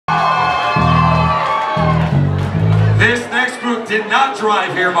did not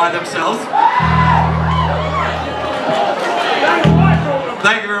drive here by themselves.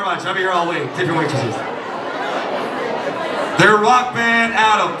 Thank you very much. I'll be here all week. Tip your waitresses. They're a rock band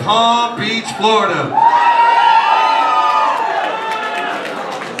out of Palm Beach, Florida.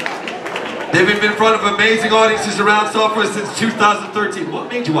 They've been in front of amazing audiences around software since 2013. What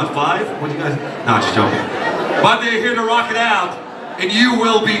made you want 5? What do you guys? No, just joking. But they're here to rock it out, and you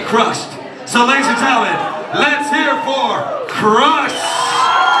will be crushed. So, ladies and gentlemen, let's hear for Krush.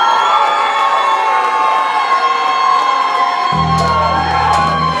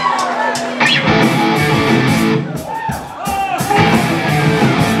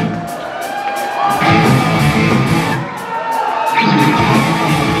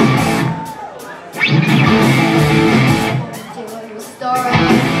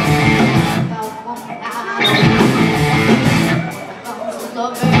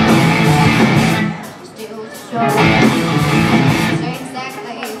 Hey!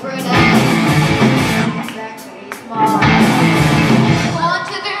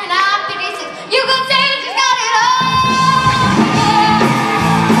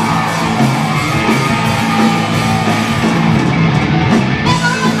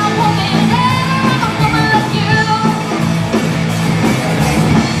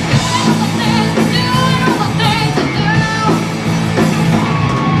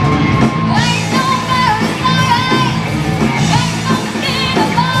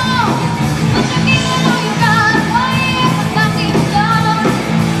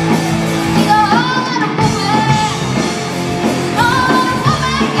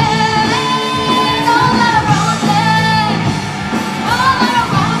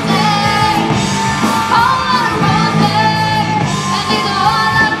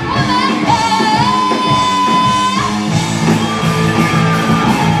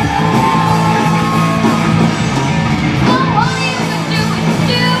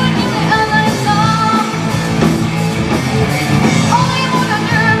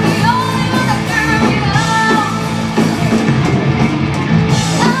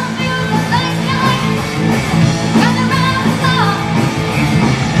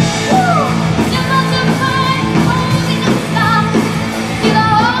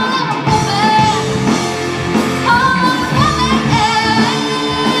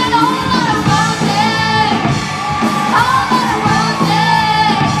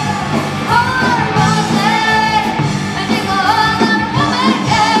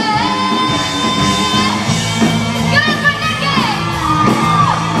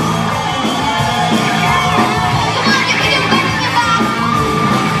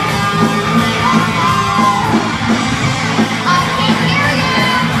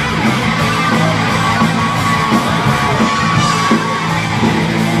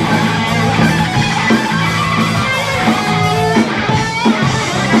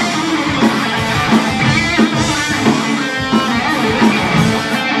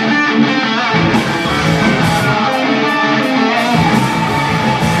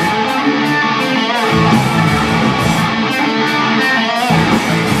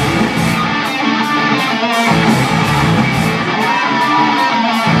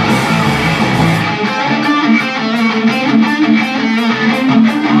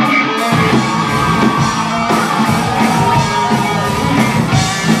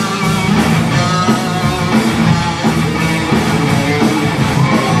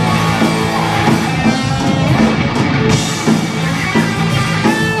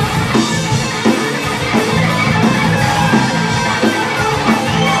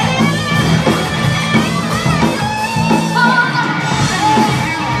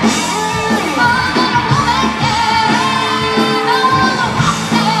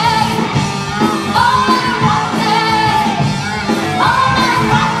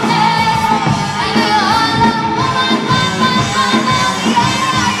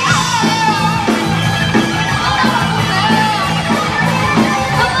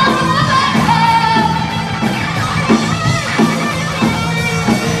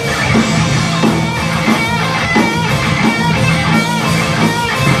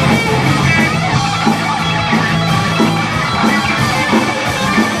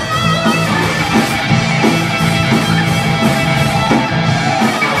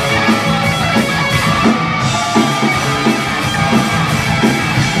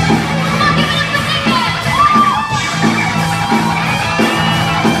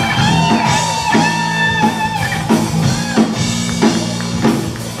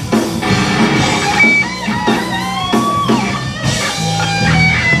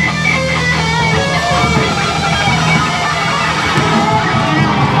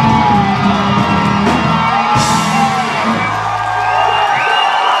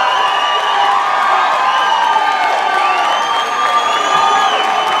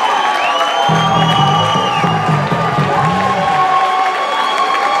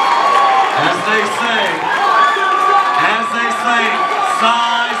 as they say,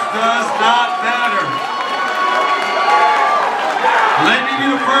 size does not matter. Let me be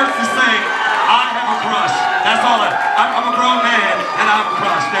the first to say, I have a crush. That's all I'm a grown man, and I have a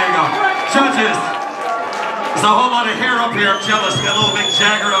crush. There you go. Judges, there's a whole lot of hair up here. I'm jealous. Got a little Mick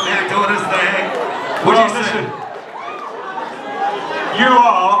Jagger up here doing his thing. What do you say? You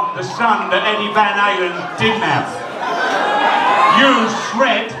are the son that Eddie Van Halen didn't have. You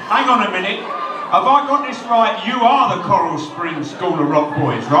shred. Hang on a minute. Have I got this right? You are the Coral Springs School of Rock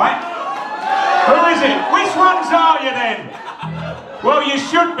boys, right? Who is it? Which ones are you then? Well, you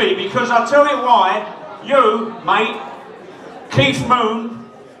should be, because I'll tell you why. You, mate, Keith Moon,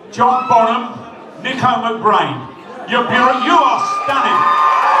 John Bonham, Nico McBrain. You are stunning.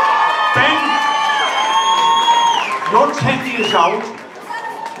 Ben, you're 10 years old.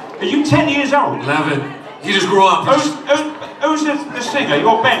 Are you 10 years old? 11. You just grew up. Who's the singer?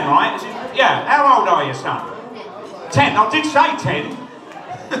 You're Ben, right? Is it, yeah. How old are you, son? 10. I did say 10.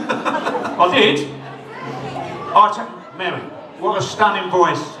 I did. Mary, what a stunning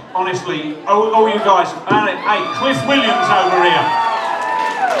voice. Honestly, all you guys. Hey, Cliff Williams over here.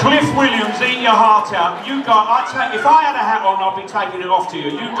 Cliff Williams, eat your heart out. You guys, if I had a hat on, I'd be taking it off to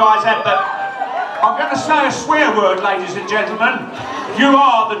you. You guys had the... I'm going to say a swear word, ladies and gentlemen. You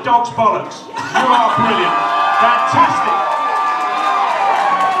are the dog's bollocks. You are brilliant. Fantastic.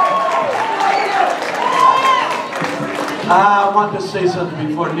 I wanted to say something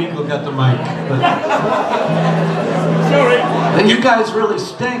before Nico got the mic. Sorry. And you guys really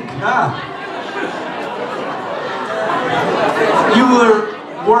stink, huh? You were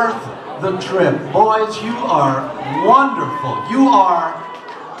worth the trip. Boys, you are wonderful. You are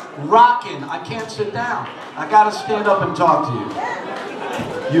rocking. I can't sit down. I gotta stand up and talk to you.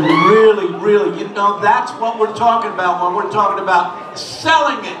 You really, you know, that's what we're talking about when we're talking about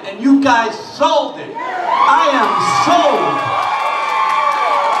selling it, and you guys sold it. I am sold.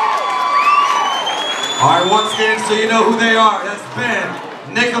 All right, once again, so you know who they are. That's Ben,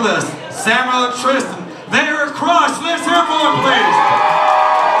 Nicholas, Samuel, and Tristan. They are Krush. Let's hear for them, please.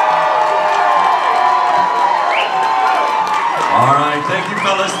 All right, thank you,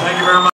 fellas. Thank you very much.